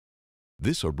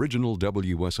This original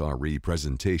WSRE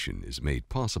presentation is made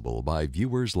possible by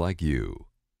viewers like you.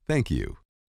 Thank you.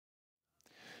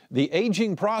 The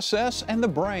aging process and the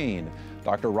brain.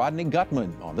 Dr. Rodney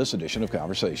Guttmann on this edition of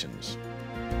Conversations.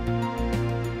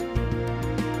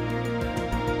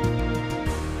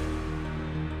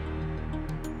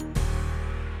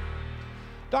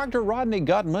 Dr. Rodney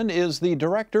Guttmann is the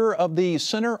director of the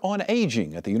Center on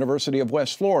Aging at the University of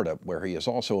West Florida, where he is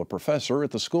also a professor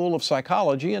at the School of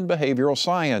Psychology and Behavioral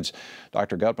Science.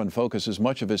 Dr. Guttmann focuses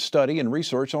much of his study and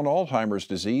research on Alzheimer's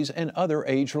disease and other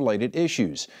age-related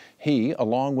issues. He,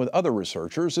 along with other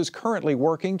researchers, is currently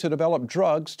working to develop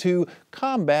drugs to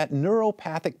combat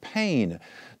neuropathic pain.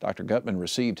 Dr. Guttmann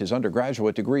received his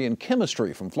undergraduate degree in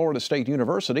chemistry from Florida State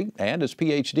University and his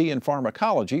PhD in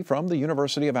pharmacology from the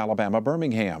University of Alabama,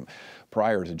 Birmingham.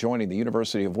 Prior to joining the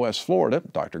University of West Florida,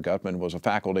 Dr. Guttmann was a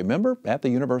faculty member at the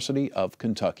University of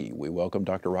Kentucky. We welcome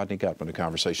Dr. Rodney Guttmann to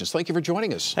Conversations. Thank you for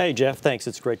joining us. Hey, Jeff. Thanks.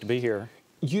 It's great to be here.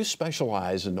 You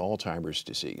specialize in Alzheimer's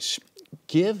disease.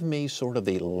 Give me sort of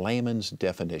the layman's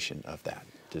definition of that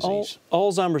disease.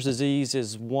 Alzheimer's disease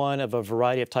is one of a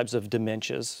variety of types of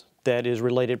dementias that is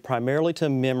related primarily to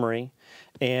memory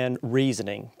and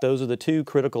reasoning. Those are the two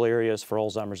critical areas for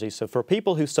Alzheimer's disease. So for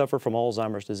people who suffer from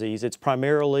Alzheimer's disease, it's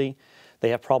primarily they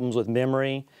have problems with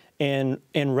memory and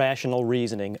rational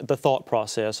reasoning, the thought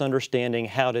process, understanding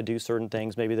how to do certain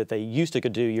things maybe that they used to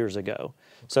could do years ago.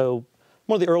 So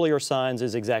one of the earlier signs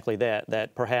is exactly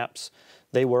that perhaps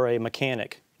they were a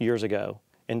mechanic years ago,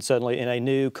 and suddenly, and they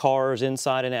knew cars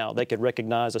inside and out. They could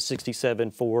recognize a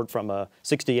 67 Ford from a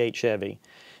 68 Chevy.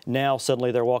 Now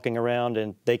suddenly they're walking around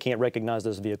and they can't recognize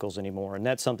those vehicles anymore. And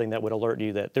that's something that would alert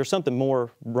you that there's something more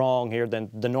wrong here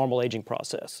than the normal aging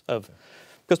process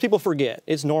because people forget.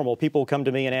 It's normal. People come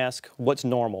to me and ask, what's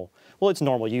normal? Well, it's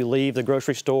normal. You leave the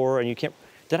grocery store and you can't,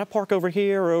 did I park over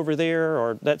here or over there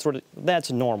or that sort of,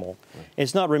 that's normal. Right.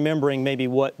 It's not remembering maybe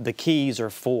what the keys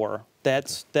are for.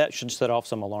 That should set off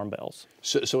some alarm bells.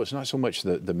 So it's not so much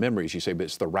the memories you say, but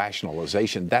it's the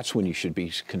rationalization. That's when you should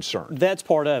be concerned. That's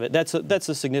part of it. That's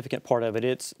a significant part of it.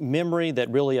 It's memory that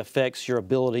really affects your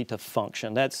ability to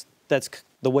function. That's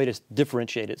the way to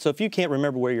differentiate it. So if you can't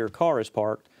remember where your car is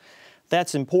parked,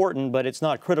 that's important, but it's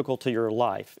not critical to your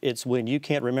life. It's when you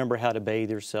can't remember how to bathe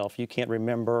yourself, you can't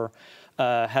remember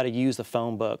how to use the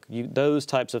phone book. Those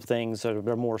types of things that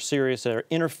are more serious, that are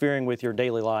interfering with your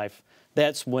daily life,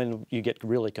 that's when you get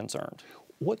really concerned.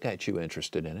 What got you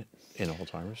interested in it, in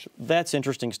Alzheimer's? That's an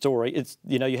interesting story. It's,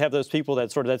 you have those people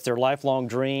that that's their lifelong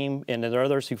dream, and there are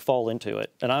others who fall into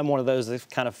it. And I'm one of those that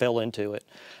kind of fell into it.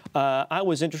 I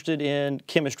was interested in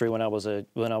chemistry when I was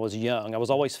young. I was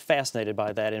always fascinated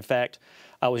by that. In fact,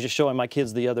 I was just showing my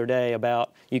kids the other day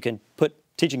about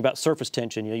teaching about surface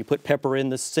tension. You put pepper in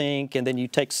the sink, and then you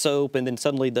take soap, and then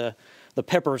suddenly the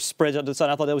pepper spreads out to the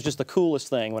side. I thought that was just the coolest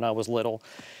thing when I was little.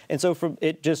 And so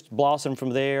it just blossomed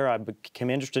from there. I became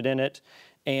interested in it.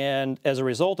 And as a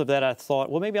result of that, I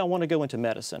thought, well, maybe I want to go into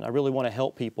medicine. I really want to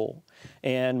help people.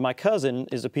 And my cousin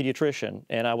is a pediatrician,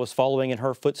 and I was following in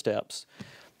her footsteps.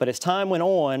 But as time went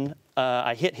on,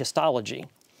 I hit histology.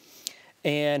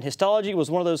 And histology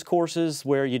was one of those courses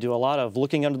where you do a lot of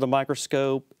looking under the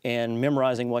microscope and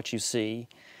memorizing what you see.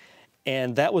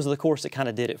 And that was the course that kind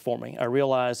of did it for me. I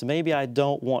realized maybe I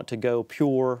don't want to go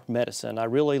pure medicine. I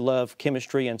really love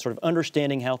chemistry and sort of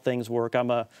understanding how things work.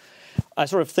 I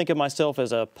sort of think of myself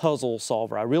as a puzzle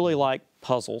solver. I really like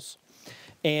puzzles.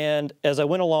 And as I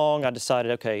went along, I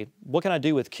decided, okay, what can I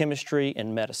do with chemistry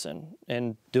and medicine?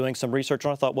 And doing some research,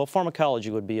 and I thought, well,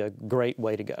 pharmacology would be a great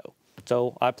way to go.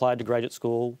 So I applied to graduate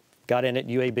school, got in at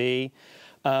UAB,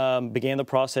 began the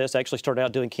process, actually started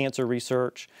out doing cancer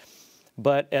research.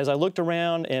 But as I looked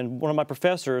around, and one of my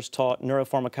professors taught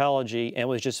neuropharmacology, and it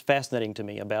was just fascinating to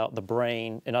me about the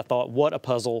brain, and I thought, what a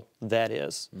puzzle that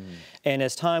is. And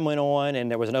as time went on, and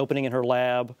there was an opening in her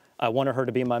lab, I wanted her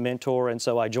to be my mentor, and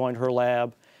so I joined her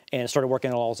lab and started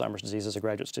working on Alzheimer's disease as a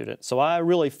graduate student. So I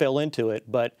really fell into it,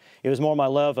 but it was more my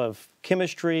love of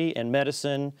chemistry and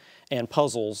medicine and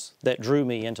puzzles that drew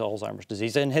me into Alzheimer's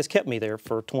disease and has kept me there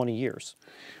for 20 years.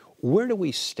 Where do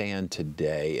we stand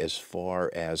today as far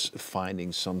as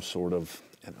finding some sort of,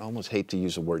 and I almost hate to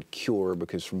use the word cure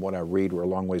because from what I read, we're a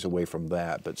long ways away from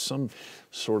that, but some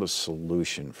sort of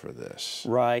solution for this?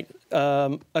 Right.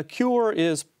 A cure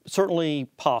is certainly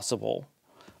possible.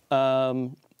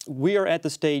 We are at the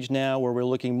stage now where we're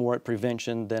looking more at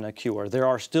prevention than a cure. There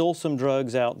are still some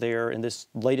drugs out there in this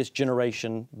latest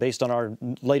generation, based on our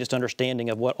latest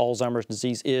understanding of what Alzheimer's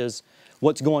disease is,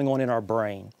 what's going on in our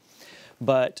brain.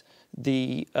 But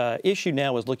The issue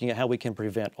now is looking at how we can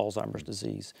prevent Alzheimer's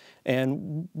disease.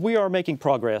 And we are making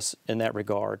progress in that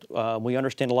regard. We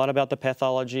understand a lot about the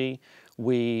pathology.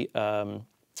 We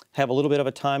have a little bit of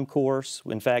a time course.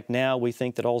 In fact, now we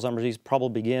think that Alzheimer's disease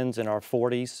probably begins in our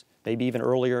 40s, maybe even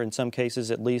earlier in some cases,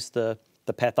 at least the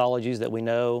pathologies that we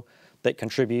know that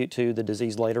contribute to the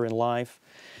disease later in life.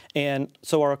 And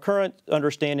so our current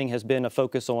understanding has been a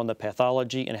focus on the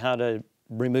pathology and how to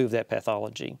remove that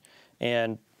pathology.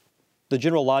 And the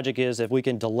general logic is if we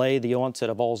can delay the onset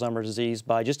of Alzheimer's disease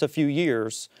by just a few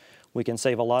years, we can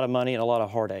save a lot of money and a lot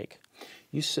of heartache.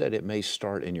 You said it may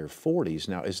start in your 40s.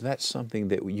 Now, is that something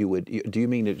that you would, do you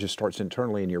mean it just starts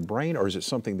internally in your brain, or is it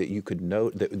something that you could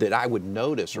note, that I would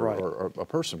notice, or, Right. or a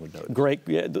person would notice? Great.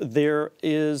 Yeah,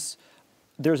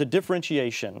 there's a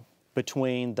differentiation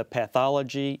between the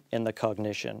pathology and the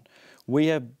cognition. We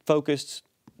have focused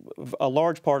a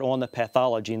large part on the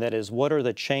pathology, and that is what are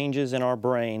the changes in our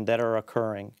brain that are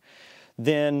occurring.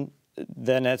 Then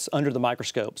that's under the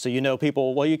microscope. So you know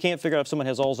people, well, you can't figure out if someone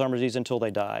has Alzheimer's disease until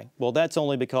they die. Well, that's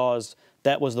only because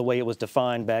that was the way it was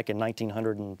defined back in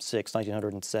 1906,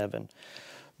 1907.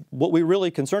 What we're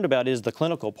really concerned about is the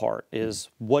clinical part, is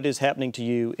what is happening to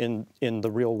you in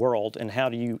the real world, and how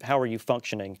are you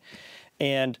functioning.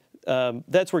 And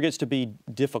that's where it gets to be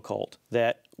difficult,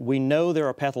 that we know there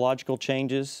are pathological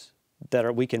changes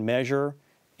that we can measure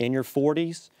in your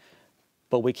 40s,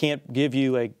 but we can't give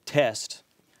you a test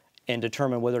and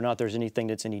determine whether or not there's anything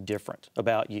that's any different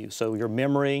about you. So your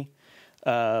memory,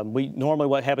 normally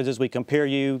what happens is we compare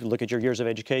you, look at your years of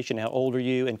education, how old are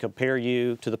you, and compare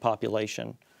you to the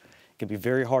population. It can be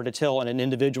very hard to tell on an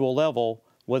individual level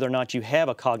whether or not you have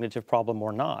a cognitive problem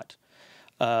or not.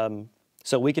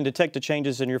 So we can detect the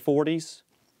changes in your 40s,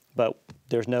 but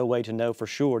there's no way to know for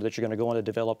sure that you're going to go on to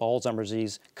develop Alzheimer's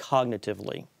disease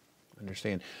cognitively. I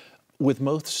understand. With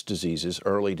most diseases,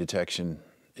 early detection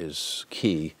is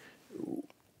key.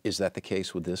 Is that the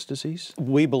case with this disease?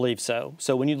 We believe so.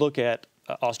 So when you look at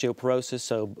osteoporosis,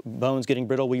 so bones getting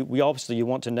brittle, we obviously, you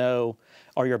want to know,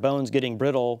 are your bones getting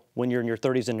brittle when you're in your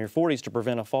 30s and your 40s to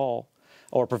prevent a fall,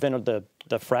 or prevent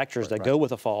the fractures that go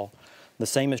with a fall. The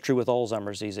same is true with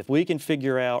Alzheimer's disease. If we can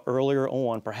figure out earlier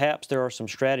on, perhaps there are some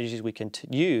strategies we can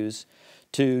use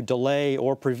to delay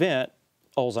or prevent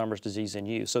Alzheimer's disease in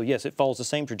you. So yes, it follows the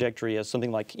same trajectory as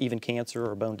something like even cancer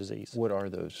or bone disease. What are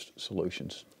those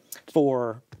solutions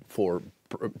For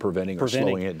preventing or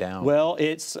slowing it down? Well,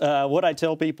 it's what I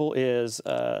tell people is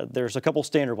there's a couple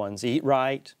standard ones: eat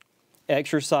right,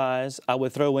 exercise. I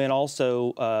would throw in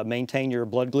also maintain your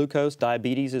blood glucose.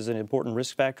 Diabetes is an important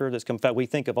risk factor. In fact, we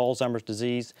think of Alzheimer's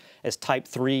disease as type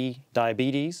 3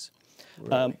 diabetes.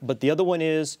 Really? But the other one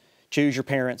is choose your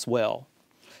parents well.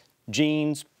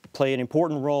 Genes play an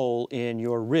important role in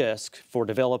your risk for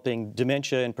developing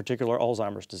dementia, in particular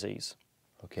Alzheimer's disease.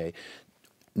 Okay.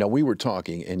 Now, we were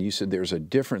talking, and you said there's a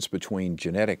difference between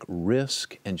genetic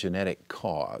risk and genetic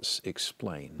cause.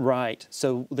 Explain. Right.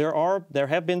 So there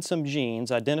have been some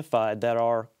genes identified that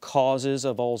are causes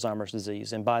of Alzheimer's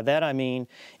disease. And by that I mean,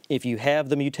 if you have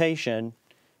the mutation,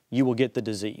 you will get the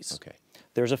disease. Okay.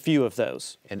 There's a few of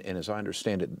those. And as I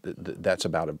understand it, that's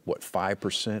about, what,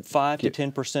 5%? 5 to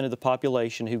 10% of the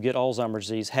population who get Alzheimer's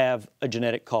disease have a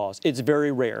genetic cause. It's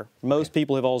very rare. Most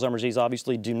people who have Alzheimer's disease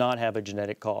obviously do not have a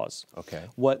genetic cause. Okay.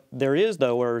 What there is,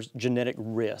 though, is genetic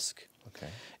risk. Okay.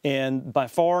 And by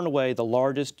far and away, the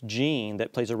largest gene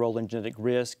that plays a role in genetic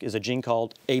risk is a gene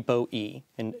called ApoE.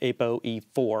 And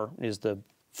ApoE4 is the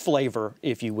flavor,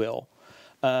 if you will.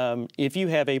 If you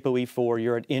have ApoE4,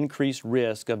 you're at increased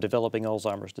risk of developing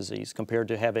Alzheimer's disease compared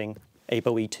to having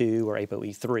ApoE2 or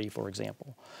ApoE3, for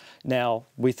example. Now,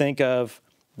 we think of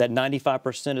that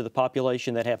 95% of the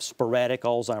population that have sporadic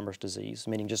Alzheimer's disease,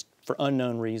 meaning just for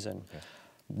unknown reason. Okay.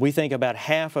 We think about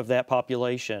half of that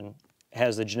population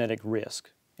has the genetic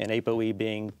risk, and ApoE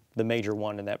being the major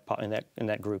one in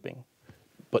that grouping.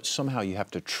 But somehow you have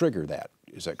to trigger that.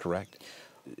 Is that correct?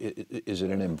 Is it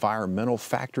an environmental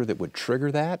factor that would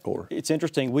trigger that, or? It's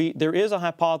interesting. There is a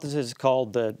hypothesis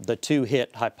called the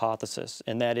two-hit hypothesis,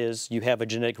 and that is you have a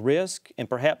genetic risk, and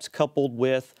perhaps coupled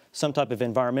with some type of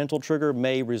environmental trigger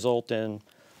may result in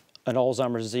an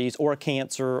Alzheimer's disease or a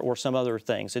cancer or some other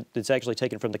things. It's actually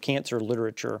taken from the cancer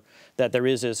literature that there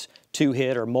is this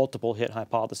two-hit or multiple-hit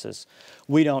hypothesis.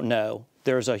 We don't know.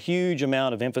 There's a huge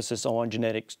amount of emphasis on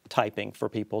genetic typing for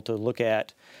people to look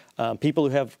at. People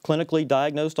who have clinically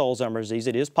diagnosed Alzheimer's disease,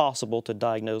 it is possible to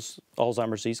diagnose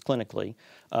Alzheimer's disease clinically.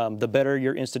 The better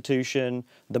your institution,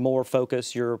 the more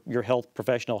focus your health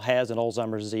professional has in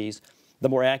Alzheimer's disease, the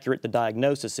more accurate the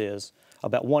diagnosis is.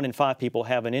 About 1 in 5 people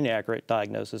have an inaccurate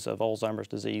diagnosis of Alzheimer's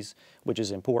disease, which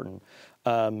is important.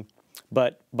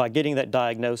 But by getting that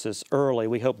diagnosis early,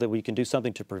 we hope that we can do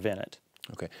something to prevent it.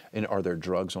 Okay. And are there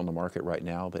drugs on the market right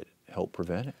now that help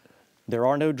prevent it? There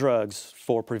are no drugs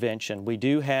for prevention. We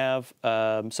do have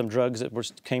some drugs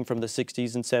that came from the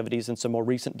 60s and 70s and some more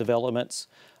recent developments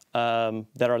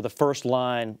that are the first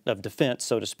line of defense,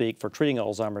 so to speak, for treating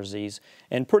Alzheimer's disease.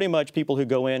 And pretty much people who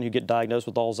go in who get diagnosed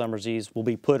with Alzheimer's disease will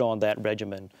be put on that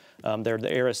regimen. They're the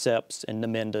Ariceps and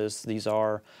Namendas. These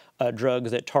are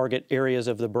drugs that target areas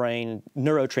of the brain,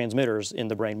 neurotransmitters in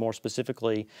the brain more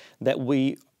specifically, that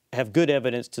we have good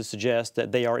evidence to suggest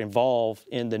that they are involved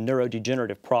in the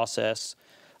neurodegenerative process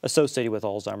associated with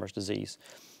Alzheimer's disease.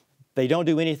 They don't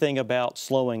do anything about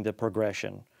slowing the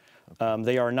progression.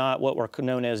 They are not what were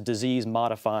known as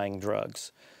disease-modifying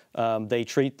drugs. They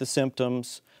treat the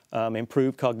symptoms,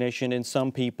 improve cognition in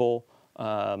some people,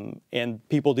 and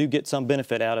people do get some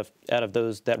benefit out of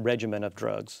that regimen of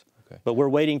drugs. Okay. But we're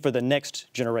waiting for the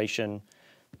next generation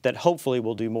that hopefully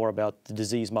will do more about the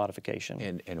disease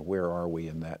modification. And where are we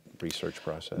in that research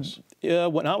process?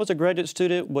 When I was a graduate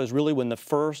student was really when the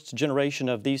first generation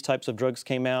of these types of drugs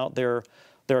came out. There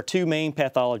are two main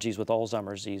pathologies with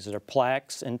Alzheimer's disease. There are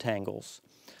plaques and tangles.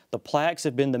 The plaques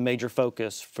have been the major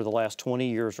focus for the last 20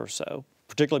 years or so,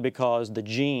 particularly because the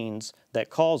genes that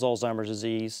cause Alzheimer's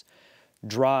disease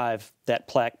drive that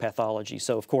plaque pathology.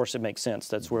 So of course it makes sense.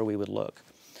 That's where we would look.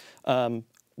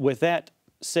 With that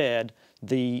said,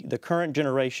 the current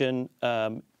generation,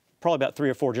 probably about 3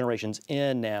 or 4 generations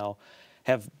in now,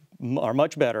 are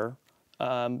much better,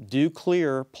 do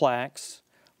clear plaques,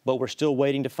 but we're still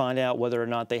waiting to find out whether or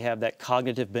not they have that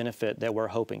cognitive benefit that we're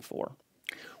hoping for.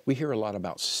 We hear a lot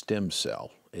about stem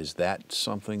cell. Is that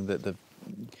something that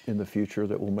in the future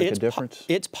that will make a difference?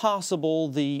 It's possible.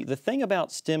 The thing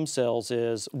about stem cells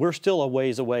is we're still a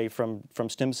ways away from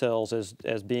stem cells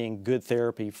as being good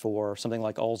therapy for something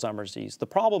like Alzheimer's disease. The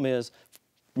problem is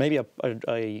maybe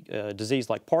a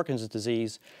disease like Parkinson's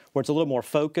disease where it's a little more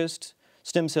focused.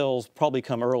 Stem cells probably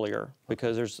come earlier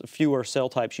because there's fewer cell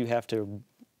types you have to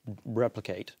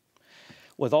replicate.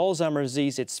 With Alzheimer's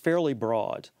disease, it's fairly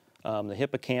broad. The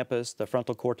hippocampus, the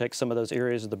frontal cortex, some of those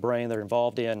areas of the brain that are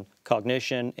involved in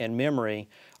cognition and memory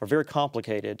are very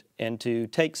complicated. And to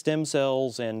take stem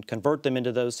cells and convert them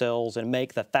into those cells and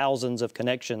make the thousands of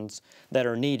connections that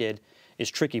are needed is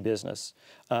tricky business.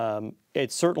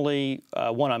 It's certainly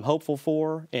one I'm hopeful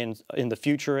for in the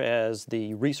future as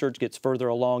the research gets further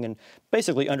along and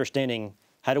basically understanding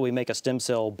how do we make a stem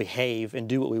cell behave and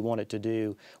do what we want it to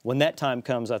do. When that time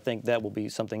comes, I think that will be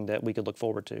something that we could look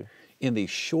forward to. In the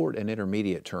short and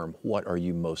intermediate term, what are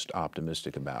you most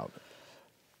optimistic about?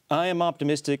 I am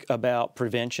optimistic about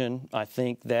prevention. I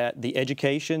think that the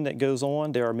education that goes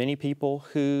on, there are many people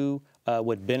who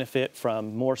would benefit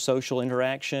from more social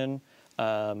interaction,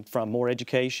 from more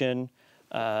education,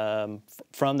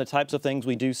 from the types of things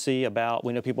we do see about,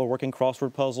 we know people are working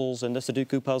crossword puzzles and the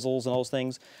Sudoku puzzles and all those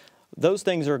things. Those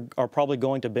things are probably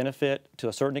going to benefit to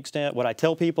a certain extent. What I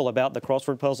tell people about the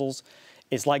crossword puzzles,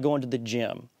 it's like going to the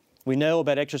gym. We know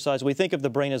about exercise. We think of the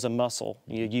brain as a muscle.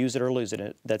 You use it or lose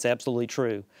it. That's absolutely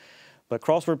true. But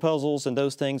crossword puzzles and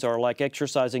those things are like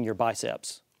exercising your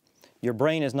biceps. Your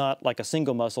brain is not like a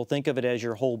single muscle. Think of it as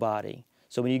your whole body.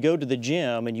 So when you go to the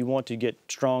gym and you want to get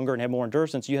stronger and have more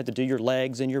endurance, you have to do your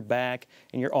legs and your back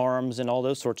and your arms and all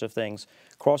those sorts of things.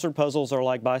 Crossword puzzles are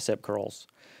like bicep curls.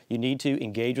 You need to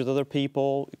engage with other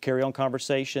people, carry on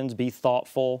conversations, be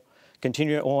thoughtful,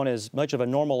 continue on as much of a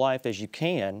normal life as you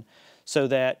can so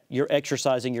that you're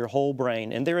exercising your whole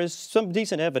brain. And there is some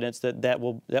decent evidence that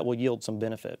will yield some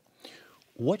benefit.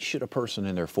 What should a person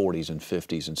in their 40s and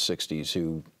 50s and 60s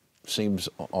who seems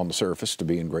on the surface to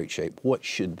be in great shape, what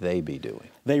should they be doing?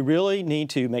 They really need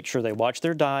to make sure they watch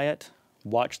their diet,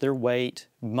 watch their weight,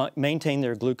 maintain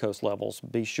their glucose levels.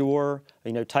 Be sure,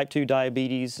 type 2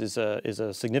 diabetes is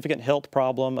a significant health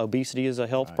problem. Obesity is a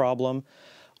health problem.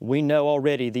 We know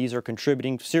already these are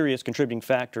serious contributing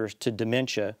factors to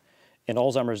dementia, and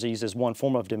Alzheimer's disease is one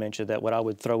form of dementia that what I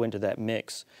would throw into that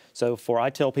mix. So I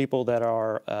tell people that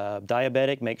are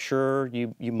diabetic, make sure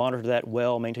you monitor that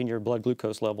well, maintain your blood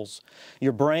glucose levels.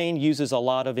 Your brain uses a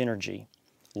lot of energy,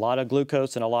 a lot of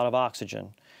glucose and a lot of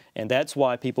oxygen. And that's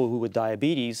why people who with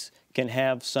diabetes can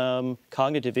have some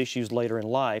cognitive issues later in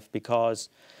life because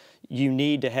you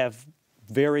need to have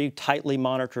very tightly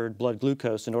monitored blood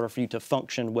glucose in order for you to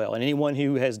function well. And anyone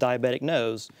who has diabetic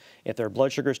knows if their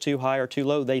blood sugar is too high or too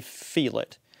low, they feel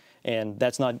it. And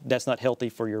that's not healthy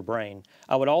for your brain.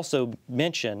 I would also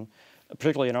mention,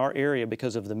 particularly in our area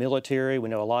because of the military, we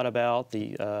know a lot about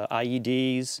the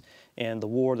IEDs and the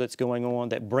war that's going on,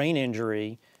 that brain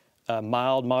injury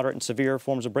mild, moderate, and severe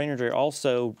forms of brain injury are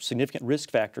also significant risk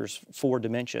factors for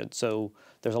dementia. So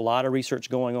there's a lot of research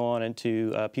going on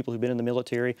into people who've been in the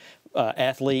military,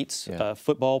 athletes,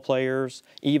 football players,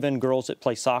 even girls that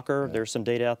play soccer. There's some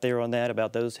data out there on that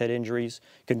about those head injuries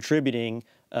contributing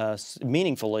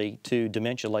meaningfully to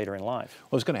dementia later in life. Well,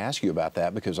 I was going to ask you about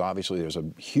that because obviously there's a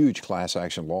huge class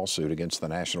action lawsuit against the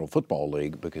National Football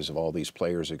League because of all these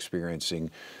players experiencing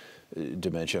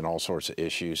dementia and all sorts of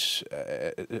issues.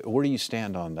 Where do you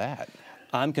stand on that?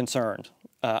 I'm concerned.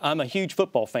 I'm a huge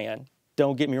football fan.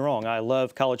 Don't get me wrong. I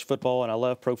love college football and I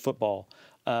love pro football.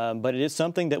 But it is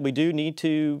something that we do need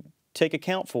to take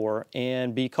account for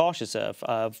and be cautious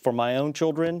of. For my own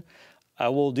children, I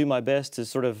will do my best to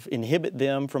sort of inhibit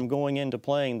them from going into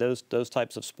playing those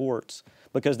types of sports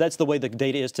because that's the way the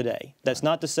data is today. That's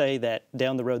not to say that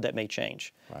down the road that may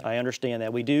change. Right. I understand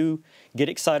that. We do get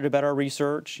excited about our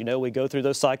research. You know, we go through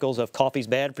those cycles of coffee's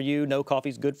bad for you, no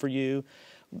coffee's good for you.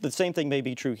 The same thing may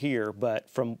be true here, but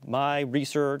from my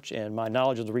research and my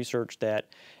knowledge of the research that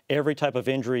every type of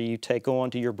injury you take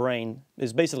on to your brain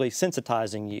is basically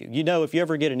sensitizing you. You know, if you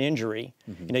ever get an injury,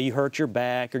 you know, you hurt your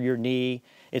back or your knee,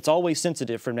 it's always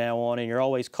sensitive from now on and you're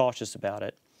always cautious about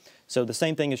it. So the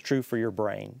same thing is true for your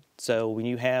brain. So when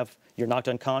you're knocked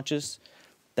unconscious,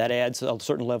 that adds a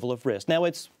certain level of risk. Now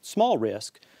it's small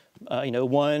risk. You know,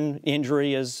 one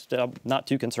injury is, I'm not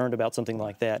too concerned about something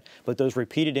like that, but those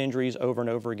repeated injuries over and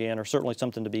over again are certainly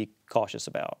something to be cautious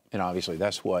about. And obviously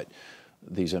that's what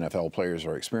these NFL players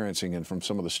are experiencing, and from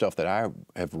some of the stuff that I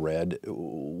have read,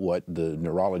 what the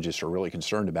neurologists are really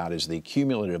concerned about is the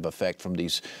cumulative effect from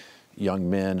these young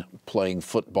men playing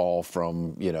football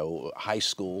from, you know, high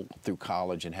school through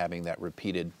college and having that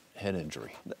repeated head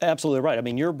injury. Absolutely right. I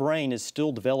mean, your brain is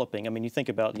still developing. I mean, you think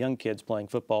about young kids playing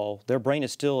football, their brain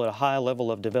is still at a high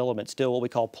level of development, still what we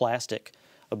call plastic,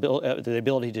 the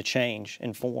ability to change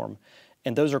and form.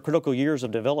 And those are critical years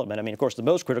of development. I mean, of course, the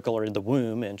most critical are in the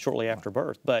womb and shortly after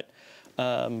birth. But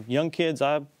young kids,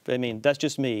 I mean, that's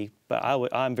just me. But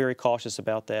I'm very cautious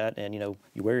about that. And, you know,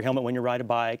 you wear your helmet when you ride a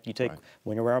bike. You take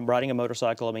when you're riding a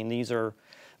motorcycle. I mean,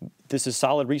 this is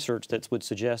solid research that would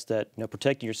suggest that, you know,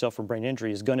 protecting yourself from brain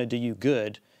injury is going to do you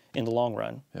good in the long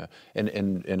run. Yeah,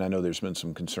 and I know there's been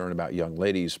some concern about young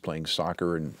ladies playing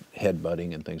soccer and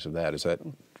headbutting and things of that. Is that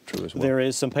true as well? There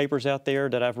is some papers out there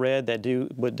that I've read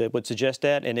that would suggest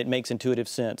that, and it makes intuitive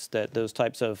sense that those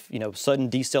types of, you know, sudden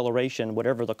deceleration,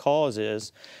 whatever the cause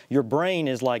is, your brain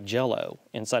is like Jell-O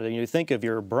inside of you. Think of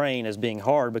your brain as being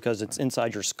hard because it's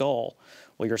inside your skull.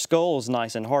 Well, your skull is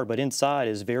nice and hard, but inside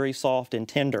is very soft and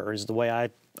tender is the way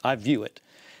I view it.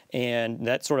 And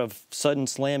that sort of sudden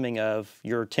slamming of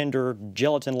your tender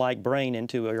gelatin-like brain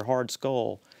into your hard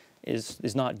skull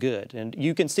is not good. And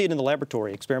you can see it in the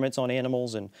laboratory, experiments on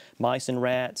animals and mice and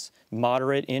rats,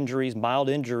 moderate injuries, mild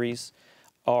injuries,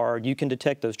 you can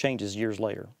detect those changes years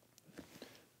later.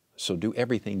 So do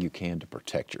everything you can to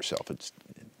protect yourself. It's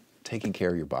taking care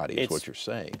of your body is what you're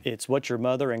saying. It's what your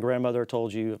mother and grandmother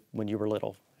told you when you were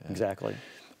little. Yeah. Exactly.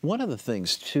 One of the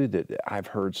things, too, that I've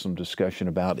heard some discussion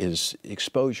about is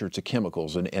exposure to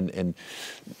chemicals. And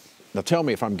now tell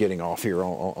me if I'm getting off here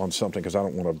on something, because I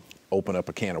don't want to open up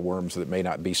a can of worms that may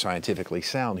not be scientifically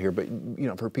sound here. But, you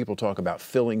know, I've heard people talk about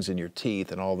fillings in your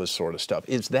teeth and all this sort of stuff.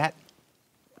 Is that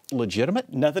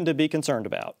legitimate? Nothing to be concerned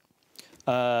about.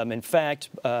 In fact,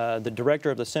 the director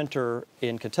of the center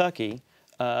in Kentucky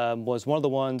was one of the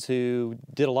ones who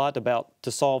did a lot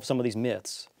to solve some of these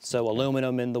myths. So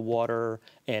aluminum in the water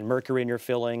and mercury in your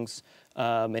fillings.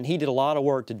 And he did a lot of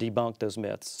work to debunk those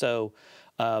myths. So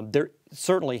there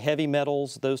certainly heavy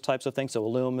metals, those types of things, so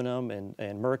aluminum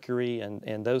and mercury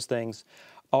and those things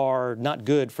are not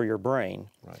good for your brain.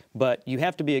 Right. But you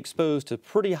have to be exposed to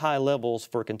pretty high levels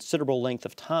for a considerable length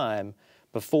of time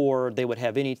before they would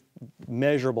have any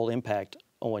measurable impact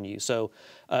on you. So,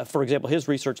 for example, his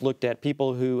research looked at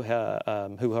people who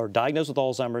are diagnosed with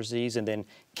Alzheimer's disease and then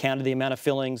counted the amount of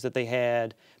fillings that they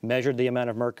had, measured the amount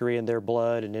of mercury in their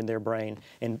blood and in their brain,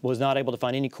 and was not able to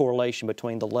find any correlation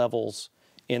between the levels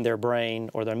in their brain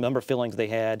or the number of fillings they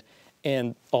had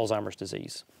and Alzheimer's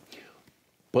disease.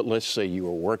 But let's say you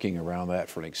were working around that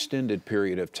for an extended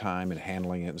period of time and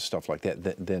handling it and stuff like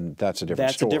that, then that's a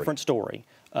different story. That's a different story.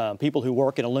 People who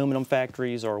work in aluminum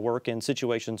factories or work in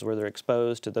situations where they're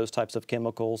exposed to those types of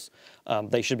chemicals,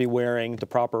 they should be wearing the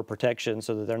proper protection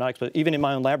so that they're not exposed. Even in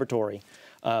my own laboratory,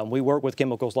 we work with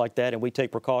chemicals like that, and we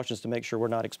take precautions to make sure we're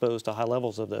not exposed to high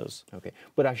levels of those. Okay,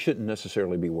 but I shouldn't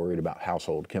necessarily be worried about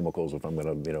household chemicals if I'm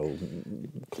going to, you know,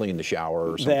 clean the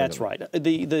shower or something. That's right.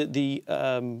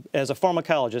 As a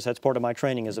pharmacologist, that's part of my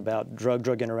training is about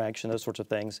drug-drug interaction, those sorts of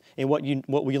things. And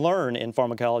what we learn in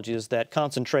pharmacology is that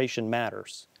concentration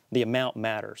matters. the amount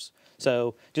matters.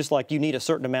 So just like you need a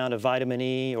certain amount of vitamin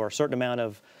E or a certain amount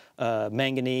of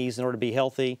manganese in order to be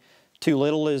healthy, too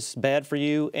little is bad for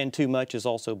you, and too much is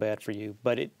also bad for you.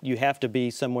 But you have to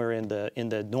be somewhere in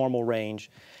the normal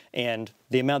range, and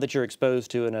the amount that you're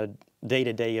exposed to in a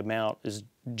day-to-day amount is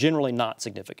generally not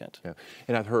significant. Yeah.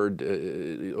 And I've heard,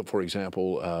 for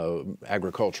example,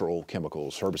 agricultural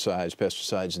chemicals, herbicides,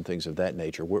 pesticides, and things of that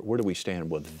nature. Where do we stand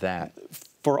with that?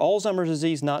 For Alzheimer's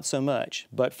disease, not so much,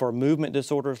 but for movement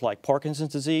disorders like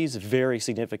Parkinson's disease, very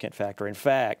significant factor. In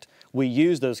fact, we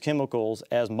use those chemicals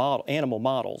as animal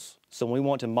models. So when we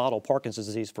want to model Parkinson's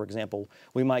disease, for example,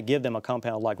 we might give them a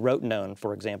compound like rotenone,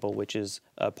 for example, which is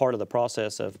part of the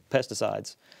process of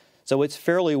pesticides. So it's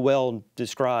fairly well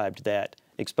described that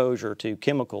exposure to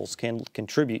chemicals can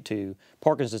contribute to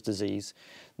Parkinson's disease,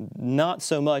 not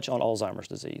so much on Alzheimer's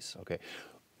disease. Okay.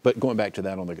 But going back to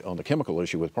that on the chemical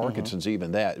issue with Parkinson's,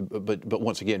 even that, but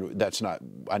once again, that's not,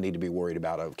 I need to be worried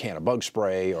about a can of bug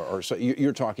spray or so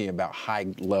you're talking about high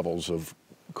levels of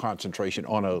concentration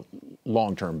on a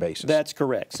long-term basis. That's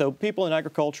correct. So people in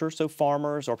agriculture, so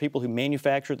farmers or people who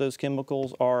manufacture those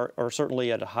chemicals are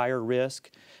certainly at a higher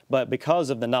risk. But because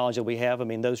of the knowledge that we have, I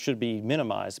mean, those should be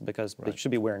minimized because they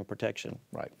should be wearing protection.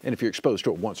 Right. And if you're exposed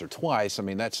to it once or twice, I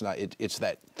mean, that's not, it's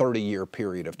that 30-year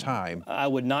period of time. I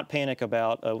would not panic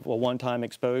about a one-time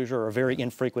exposure or a very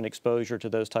infrequent exposure to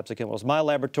those types of chemicals. My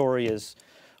laboratory is,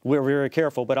 we're very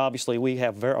careful, but obviously we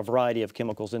have a variety of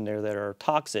chemicals in there that are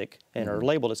toxic and are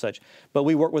labeled as such. But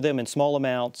we work with them in small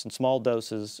amounts and small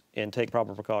doses and take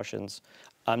proper precautions.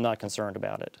 I'm not concerned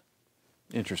about it.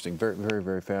 Interesting. Very, very,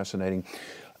 very fascinating.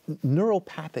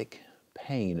 Neuropathic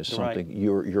pain is something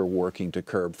you're working to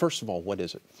curb. First of all, what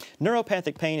is it?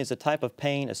 Neuropathic pain is a type of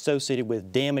pain associated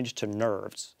with damage to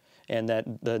nerves, and that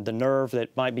the nerve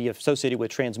that might be associated with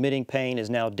transmitting pain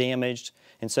is now damaged,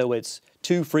 and so it's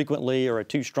too frequently or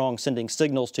too strong sending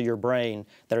signals to your brain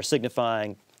that are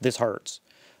signifying this hurts.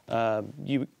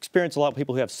 You experience a lot of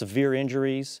people who have severe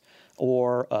injuries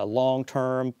or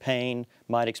long-term pain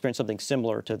might experience something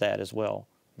similar to that as well.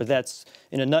 But that's,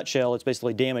 in a nutshell, it's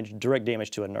basically direct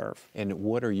damage to a nerve. And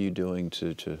what are you doing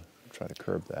to try to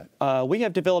curb that? We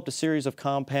have developed a series of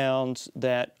compounds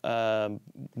that,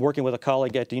 working with a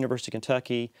colleague at the University of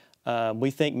Kentucky,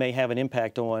 we think may have an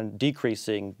impact on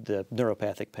decreasing the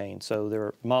neuropathic pain. So there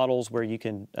are models where you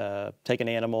can take an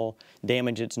animal,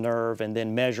 damage its nerve, and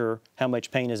then measure how much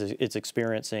pain it's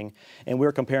experiencing. And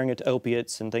we're comparing it to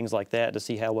opiates and things like that to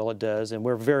see how well it does, and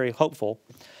we're very hopeful.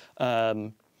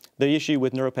 The issue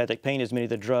with neuropathic pain is many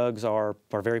of the drugs are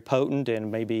very potent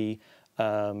and maybe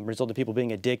result in people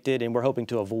being addicted, and we're hoping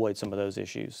to avoid some of those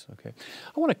issues. Okay.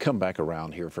 I want to come back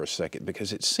around here for a second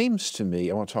because it seems to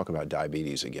me, I want to talk about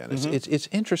diabetes again. It's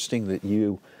interesting that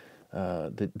you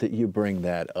that you bring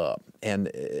that up.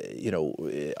 And, you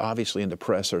know, obviously in the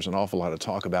press there's an awful lot of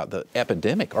talk about the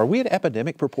epidemic. Are we at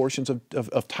epidemic proportions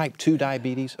of type 2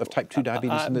 diabetes,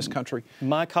 in this country?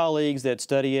 My colleagues that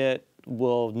study it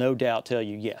will no doubt tell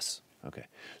you yes. Okay.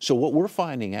 So what we're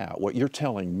finding out, what you're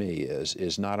telling me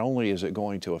is not only is it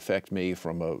going to affect me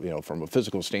from a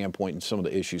physical standpoint and some of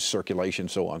the issues, circulation,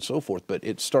 so on and so forth, but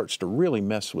it starts to really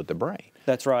mess with the brain.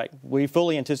 That's right. We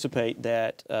fully anticipate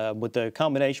that with the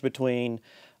combination between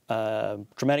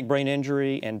traumatic brain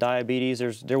injury and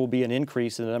diabetes, there will be an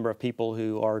increase in the number of people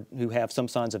who have some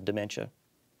signs of dementia.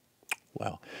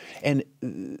 Wow. And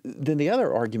then the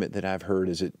other argument that I've heard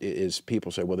is people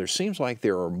say, well, there seems like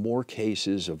there are more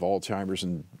cases of Alzheimer's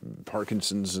and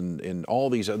Parkinson's and all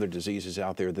these other diseases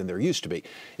out there than there used to be.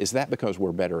 Is that because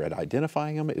we're better at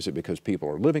identifying them? Is it because people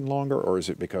are living longer, or is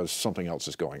it because something else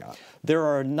is going on? There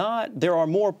are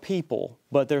more people,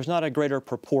 but there's not a greater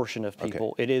proportion of people.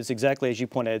 Okay. It is exactly as you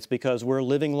pointed out. It's because we're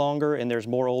living longer and there's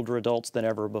more older adults than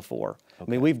ever before. Okay. I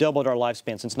mean, we've doubled our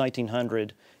lifespan since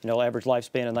 1900. You know, average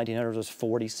lifespan in 1900 was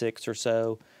 46 or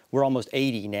so. We're almost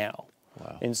 80 now.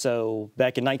 Wow. And so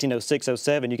back in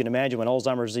 1906-07, you can imagine when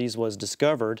Alzheimer's disease was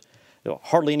discovered,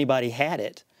 hardly anybody had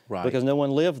it. Right. Because no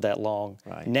one lived that long.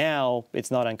 Right. Now, it's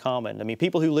not uncommon. I mean,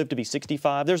 people who live to be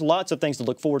 65, there's lots of things to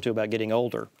look forward to about getting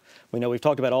older. We know we've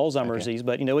talked about Alzheimer's disease,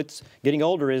 but, you know, getting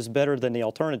older is better than the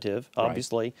alternative,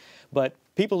 obviously. Right. But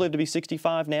people who live to be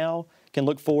 65 now can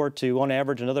look forward to, on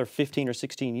average, another 15 or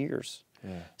 16 years.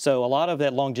 Yeah. So a lot of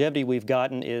that longevity we've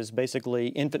gotten is basically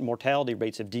infant mortality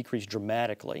rates have decreased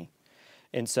dramatically.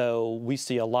 And so we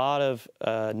see a lot of,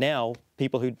 now,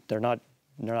 people who, they're not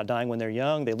dying when they're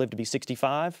young. They live to be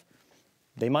 65.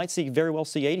 They might very well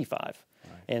see 85. Right.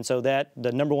 And so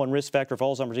the number one risk factor of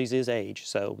Alzheimer's disease is age.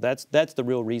 So that's the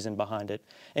real reason behind it.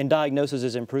 And diagnosis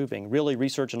is improving. Really,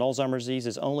 research in Alzheimer's disease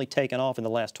has only taken off in the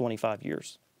last 25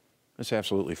 years. That's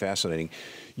absolutely fascinating.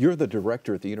 You're the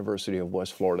director at the University of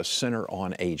West Florida Center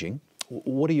on Aging.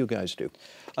 What do you guys do?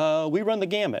 We run the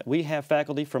gamut. We have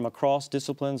faculty from across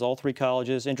disciplines, all 3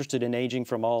 colleges, interested in aging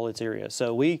from all its areas.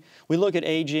 So we look at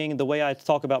aging. The way I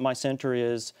talk about my center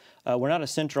is we're not a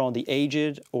center on the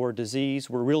aged or disease.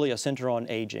 We're really a center on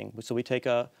aging. So we take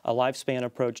a lifespan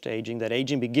approach to aging, that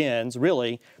aging begins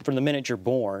really from the minute you're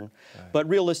born. Right. But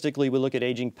realistically, we look at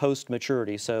aging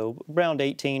post-maturity, so around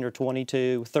 18 or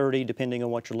 22, 30, depending on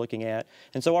what you're looking at.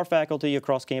 And so our faculty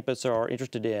across campus are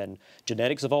interested in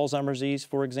genetics of Alzheimer's disease,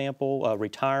 for example,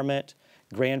 retirement,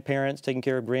 grandparents, taking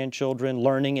care of grandchildren,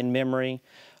 learning and memory,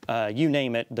 you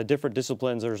name it, the different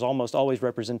disciplines. There's almost always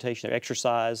representation of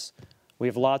exercise. We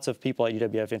have lots of people at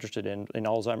UWF interested in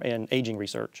Alzheimer's and aging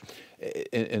research.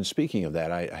 And speaking of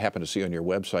that, I happen to see on your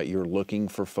website you're looking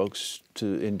for folks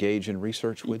to engage in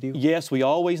research with you? Yes, we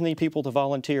always need people to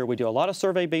volunteer. We do a lot of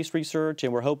survey-based research,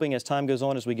 and we're hoping as time goes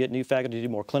on, as we get new faculty to do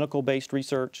more clinical-based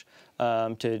research,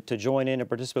 to join in and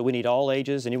participate. We need all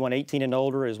ages. Anyone 18 and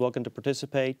older is welcome to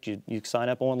participate. You sign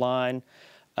up online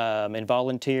and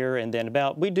volunteer, and then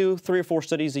we do 3 or 4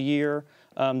 studies a year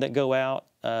that go out.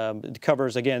 It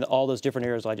covers, again, all those different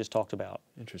areas I just talked about.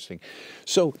 Interesting.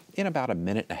 So in about a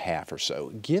minute and a half or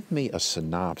so, give me a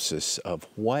synopsis of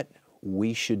what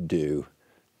we should do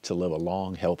to live a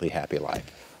long, healthy, happy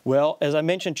life. Well, as I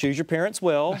mentioned, choose your parents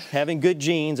well. Having good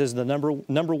genes is the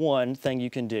number 1 thing you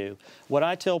can do. What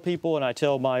I tell people, and I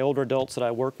tell my older adults that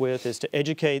I work with, is to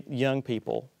educate young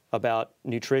people about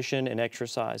nutrition and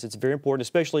exercise. It's very important,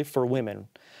 especially for women.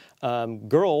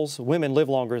 Women live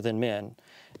longer than men,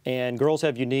 and girls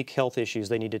have unique health issues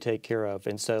they need to take care of.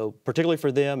 And so particularly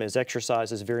for them,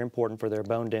 exercise is very important for their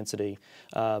bone density.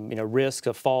 Risk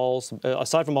of falls,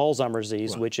 aside from Alzheimer's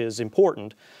disease, right, which is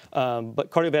important, but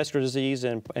cardiovascular disease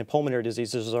and pulmonary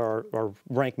diseases are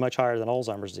ranked much higher than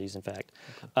Alzheimer's disease, in fact.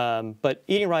 Okay. But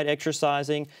eating right,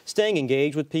 exercising, staying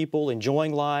engaged with people,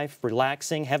 enjoying life,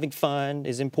 relaxing, having fun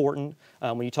is important.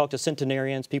 When you talk to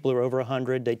centenarians, people who are over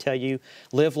 100, they tell you,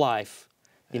 live life.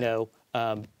 The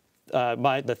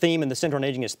theme in the Center on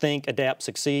Aging is think, adapt,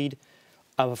 succeed.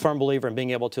 I'm a firm believer in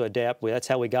being able to adapt. That's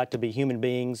how we got to be human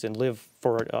beings and live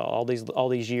for all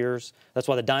these years. That's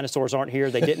why the dinosaurs aren't here.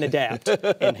 They didn't adapt,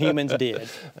 and humans did.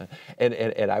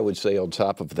 And I would say on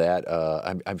top of that,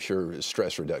 I'm sure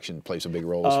stress reduction plays a big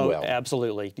role as well.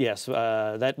 Absolutely, yes.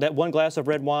 That 1 glass of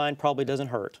red wine probably doesn't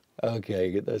hurt.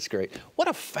 Okay, that's great. What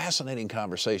a fascinating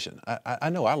conversation.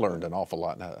 I know I learned an awful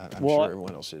lot, and I'm sure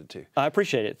everyone else did too. I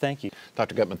appreciate it. Thank you.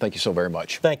 Dr. Guttmann, thank you so very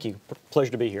much. Thank you.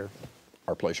 Pleasure to be here.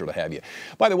 Our pleasure to have you.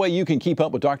 By the way, you can keep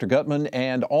up with Dr. Guttmann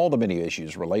and all the many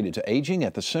issues related to aging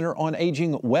at the Center on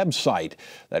Aging website.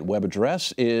 That web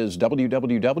address is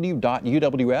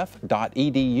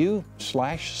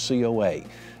www.uwf.edu/COA.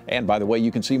 And by the way,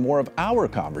 you can see more of our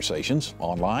conversations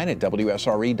online at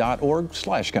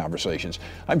wsre.org/conversations.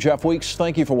 I'm Jeff Weeks.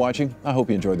 Thank you for watching. I hope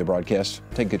you enjoyed the broadcast.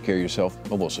 Take good care of yourself,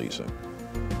 and we'll see you soon.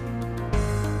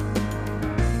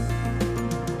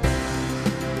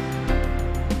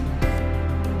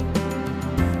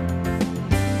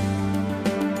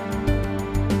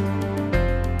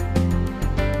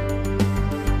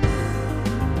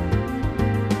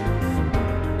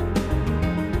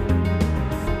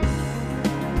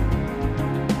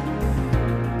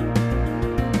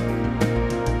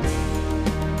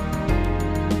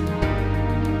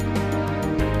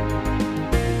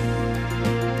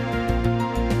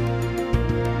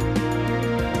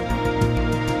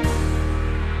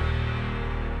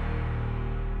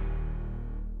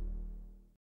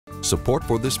 Support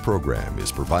for this program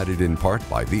is provided in part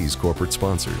by these corporate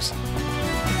sponsors.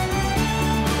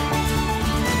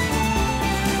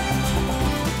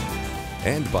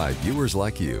 And by viewers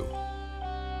like you.